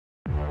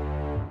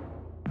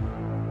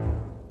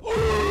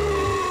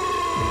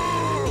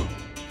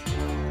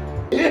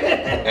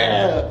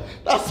Yeah,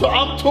 that's what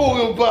I'm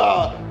talking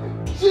about.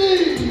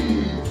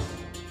 Jeez.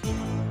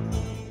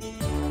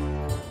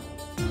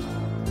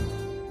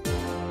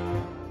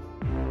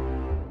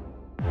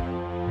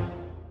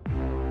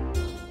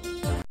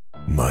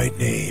 My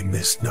name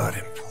is not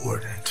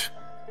important.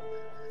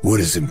 What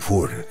is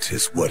important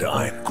is what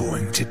I'm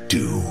going to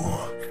do.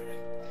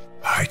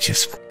 I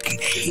just fucking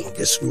hate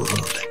this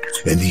world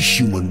and these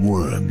human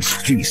worms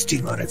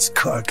feasting on its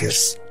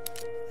carcass.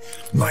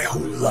 My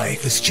whole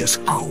life is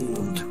just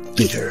cold,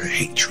 bitter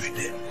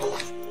hatred.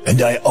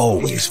 And I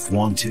always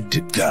wanted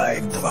to die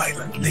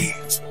violently.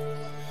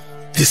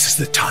 This is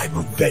the time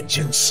of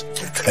vengeance,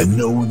 and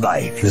no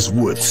life is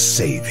worth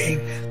saving.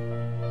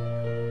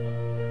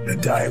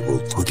 And I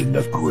will put in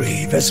the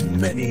grave as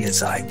many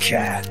as I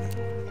can.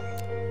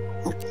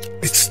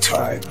 It's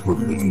time for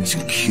me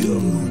to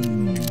kill.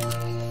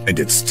 And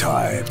it's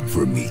time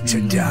for me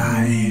to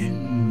die.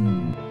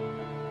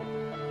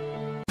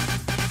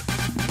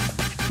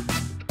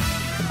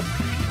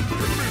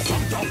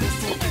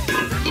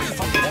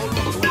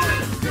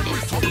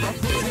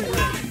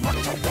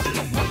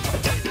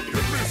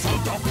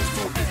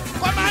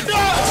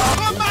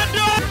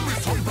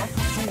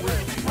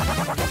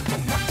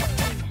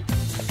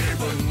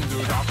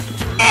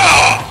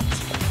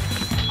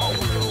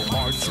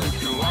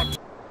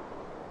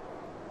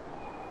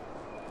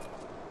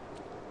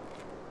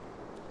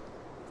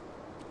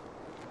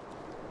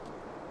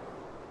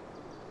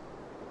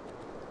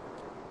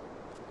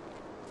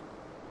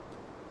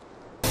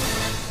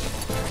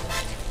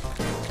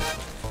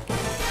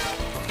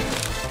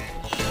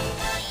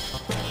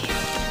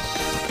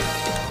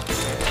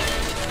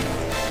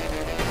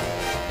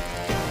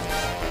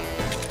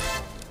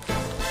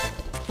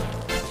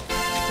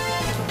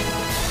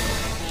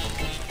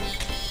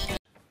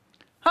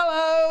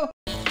 Hello!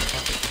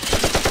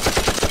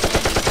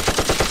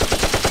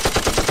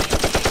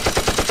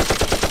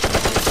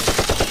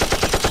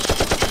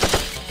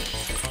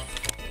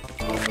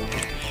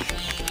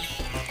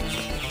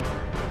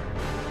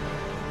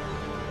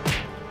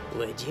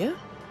 Would you?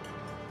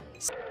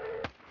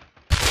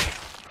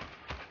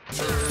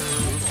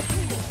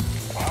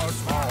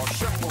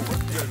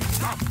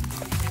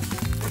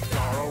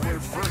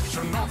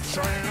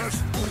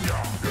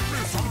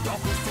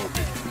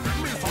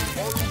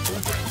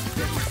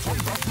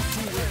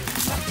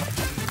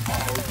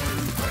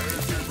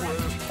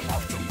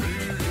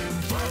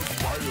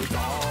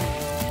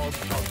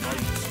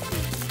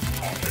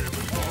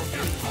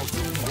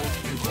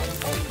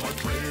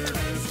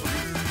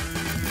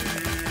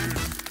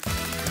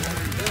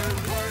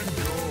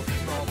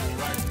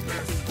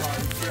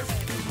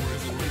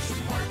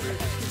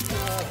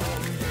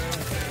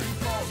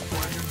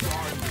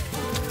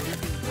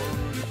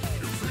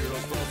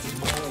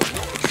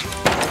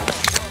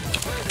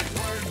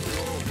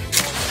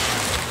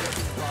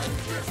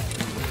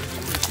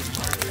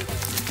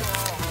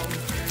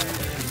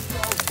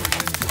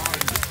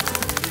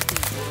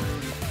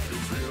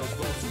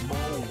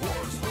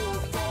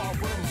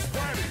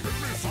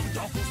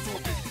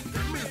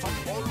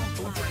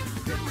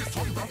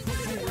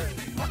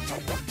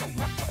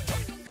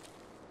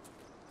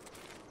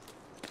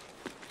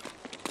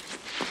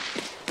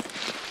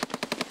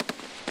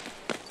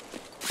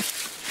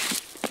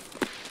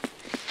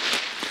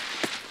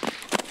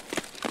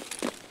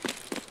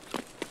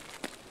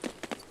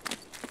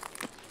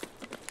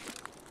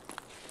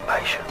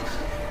 Patience.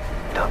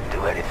 Don't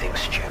do anything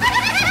stupid.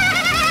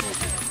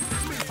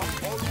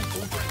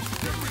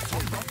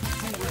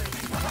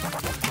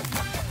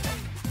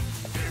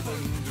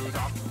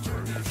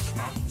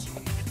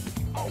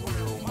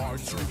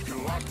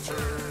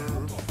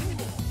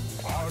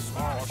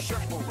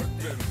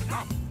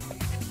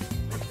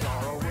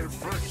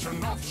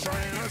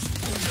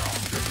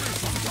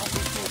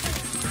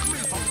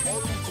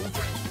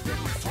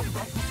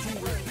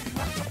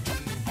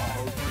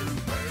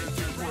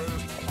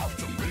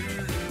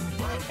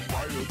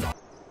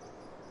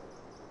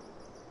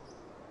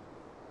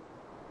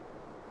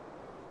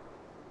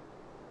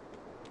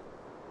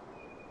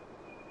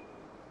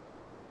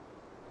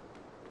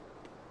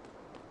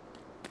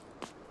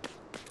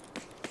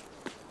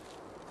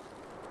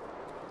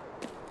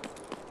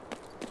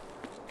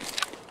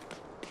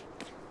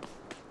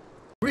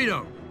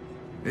 Rito,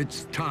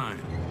 it's time.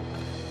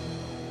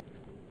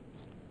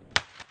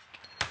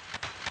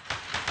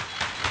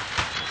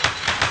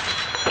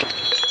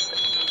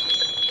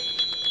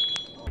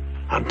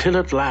 Until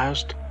at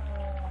last,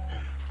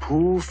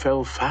 Pooh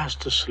fell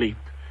fast asleep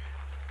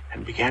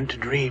and began to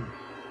dream.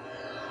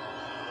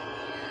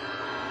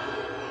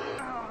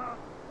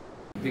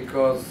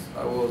 Because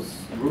I was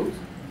rude,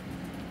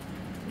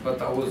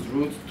 but I was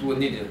rude to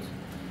an idiot.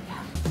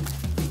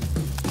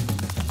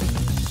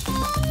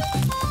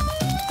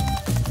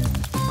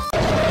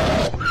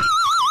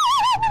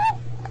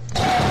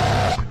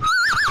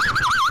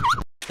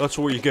 That's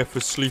what you get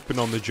for sleeping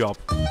on the job.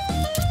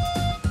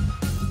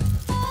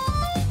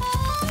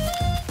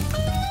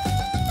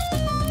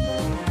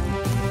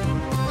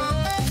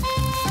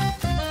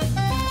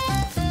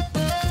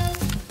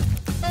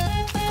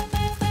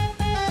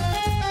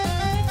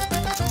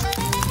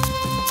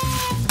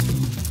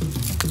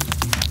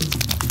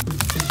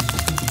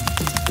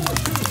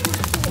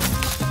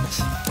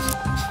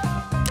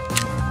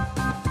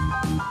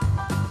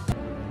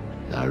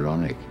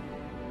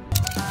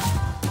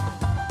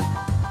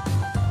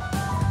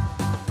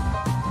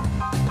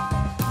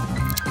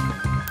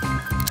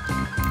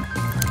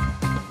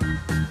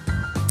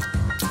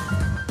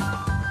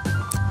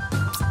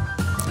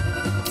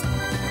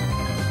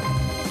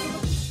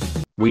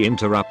 We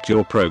interrupt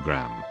your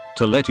program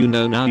to let you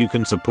know now you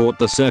can support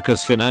the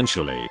circus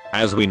financially.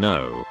 As we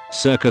know,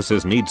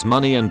 circuses needs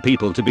money and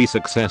people to be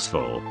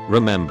successful.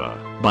 Remember,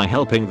 by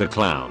helping the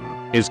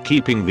clown is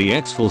keeping the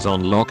X-Files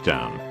on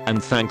lockdown,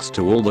 and thanks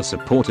to all the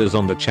supporters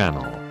on the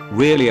channel.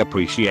 Really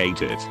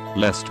appreciate it.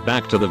 Let's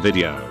back to the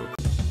video.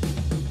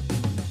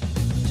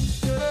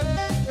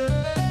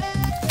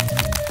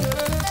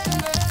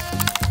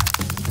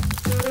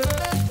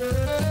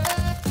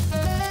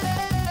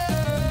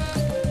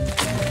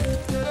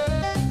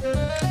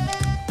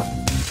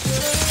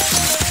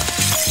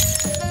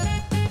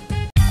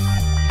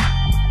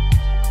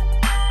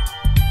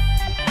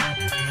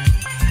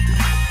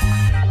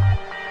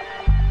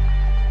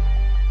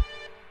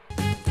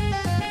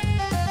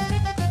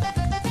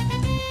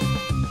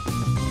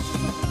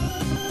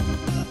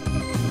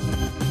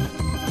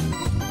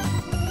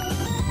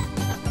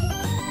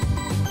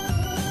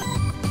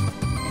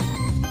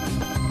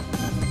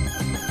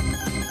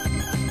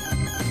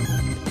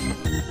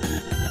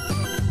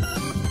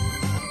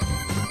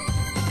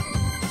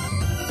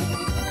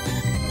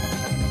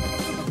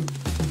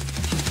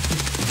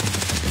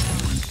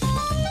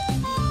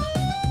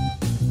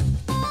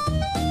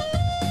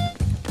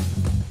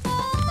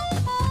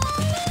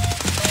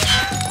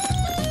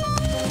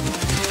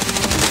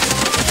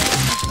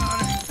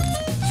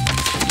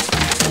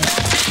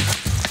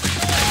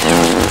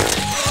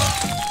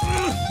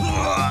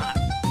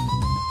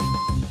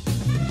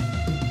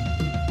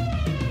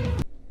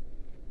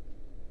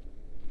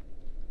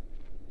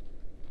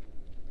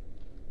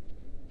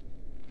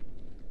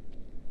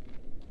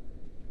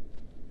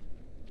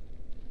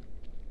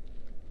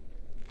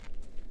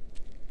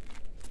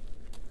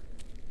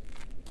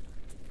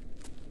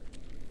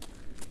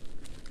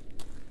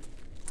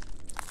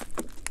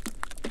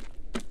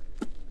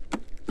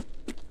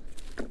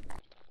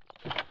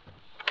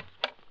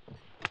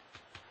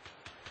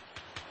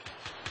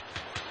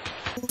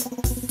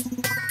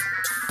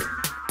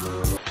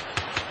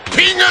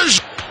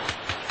 Fingers!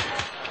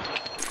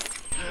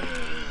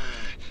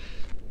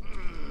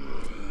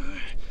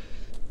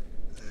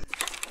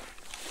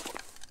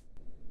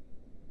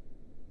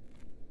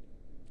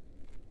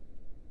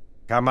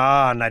 Come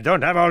on, I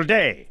don't have all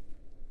day.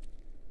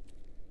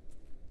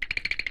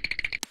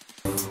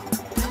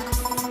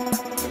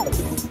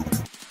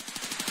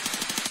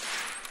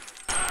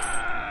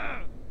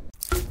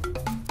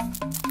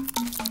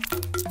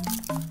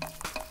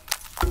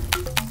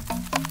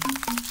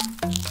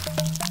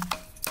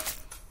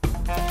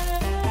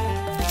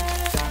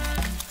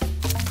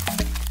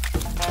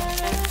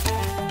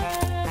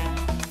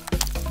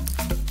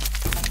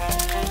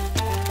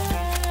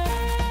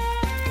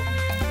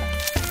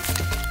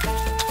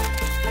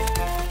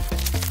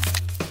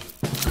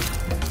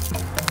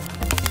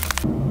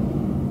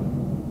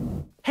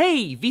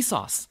 Hey,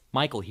 Vsauce!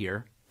 Michael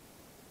here.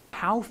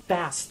 How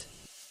fast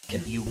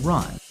can you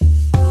run?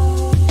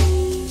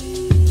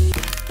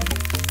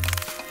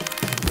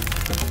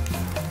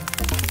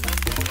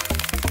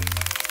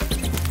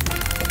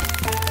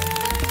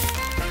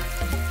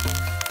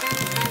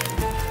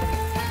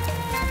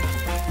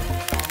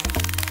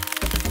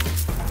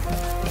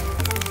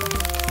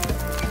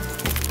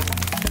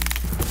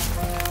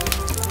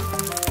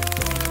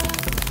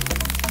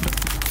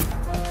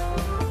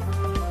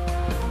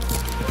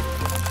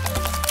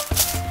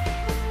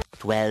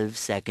 Twelve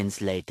seconds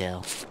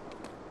later.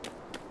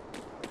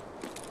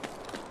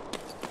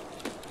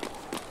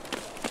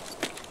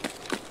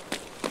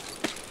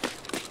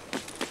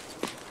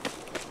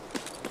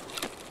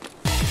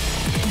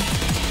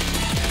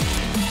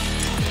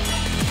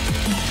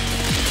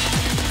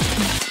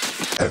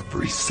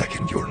 Every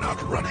second you're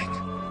not running,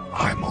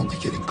 I'm only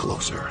getting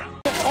closer.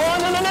 Oh,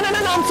 no,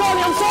 I'm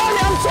sorry.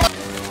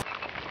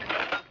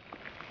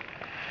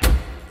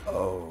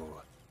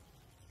 Oh,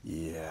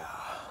 yeah.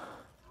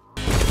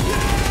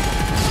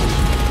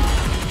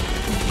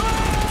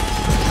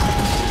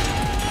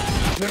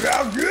 Look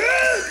how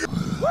good!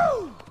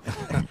 Woo!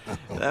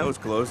 That was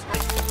close.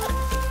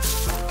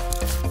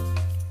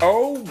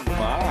 Oh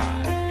my!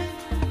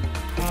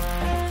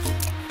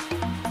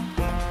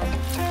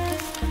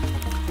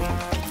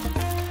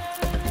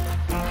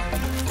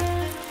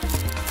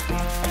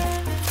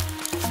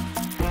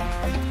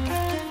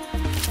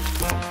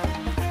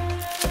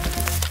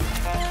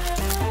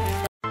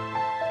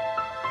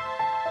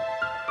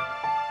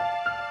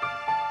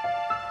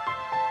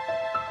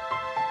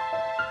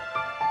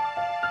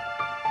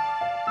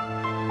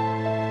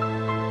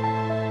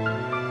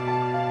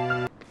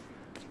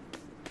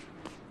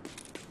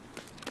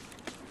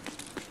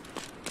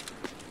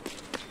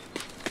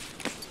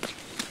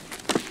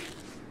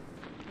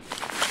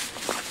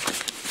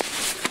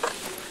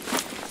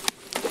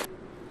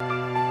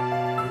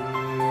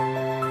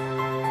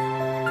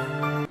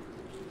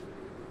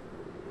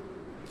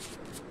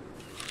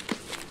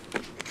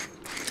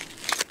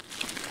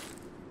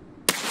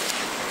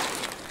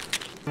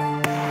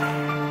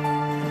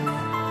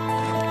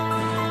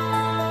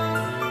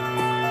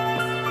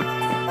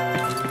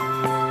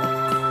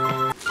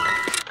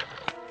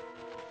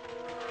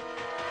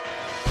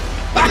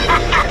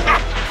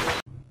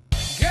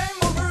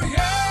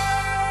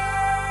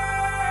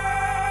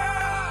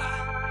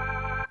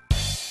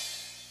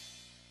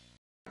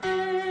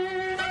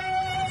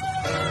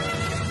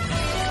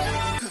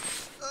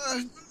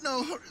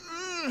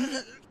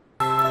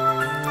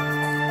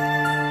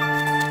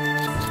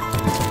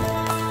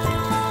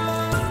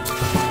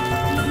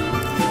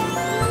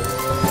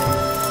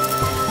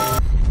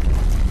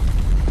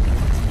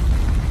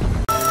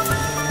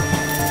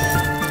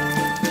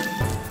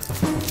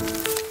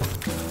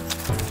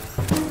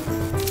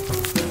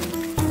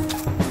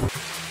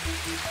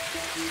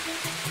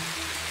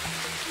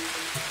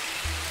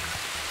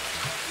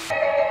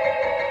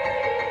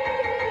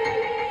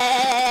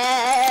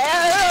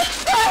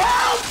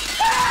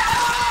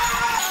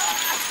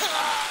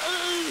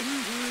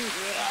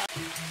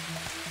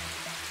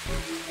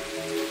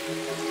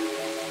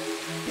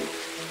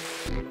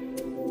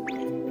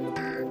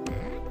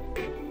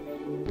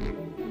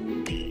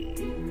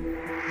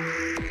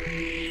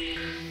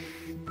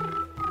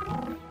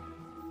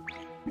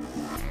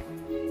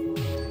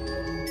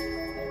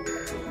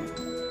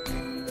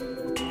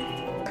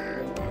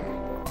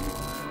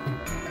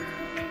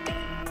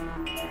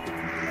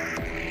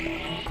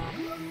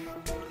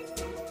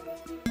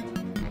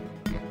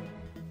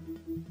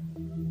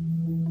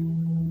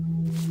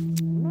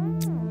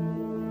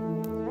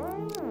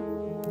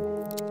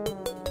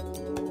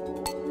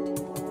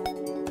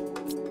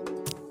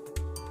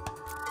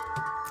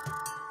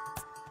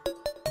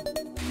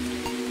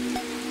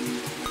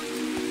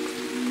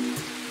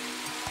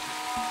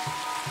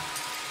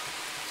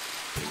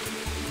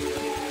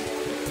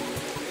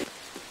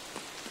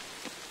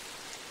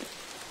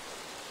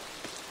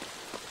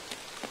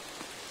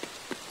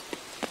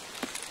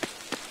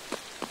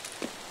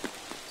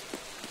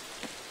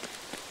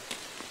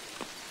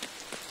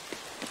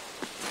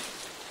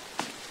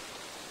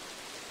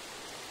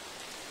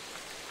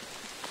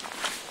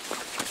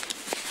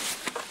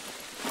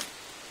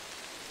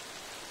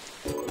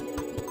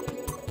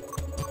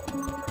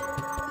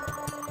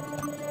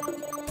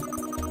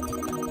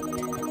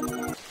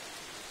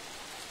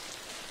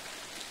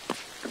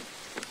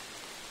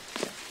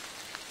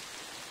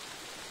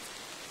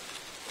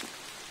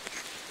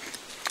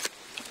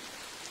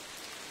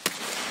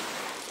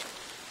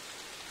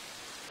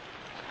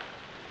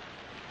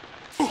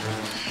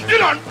 You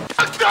done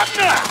fucked up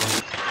now!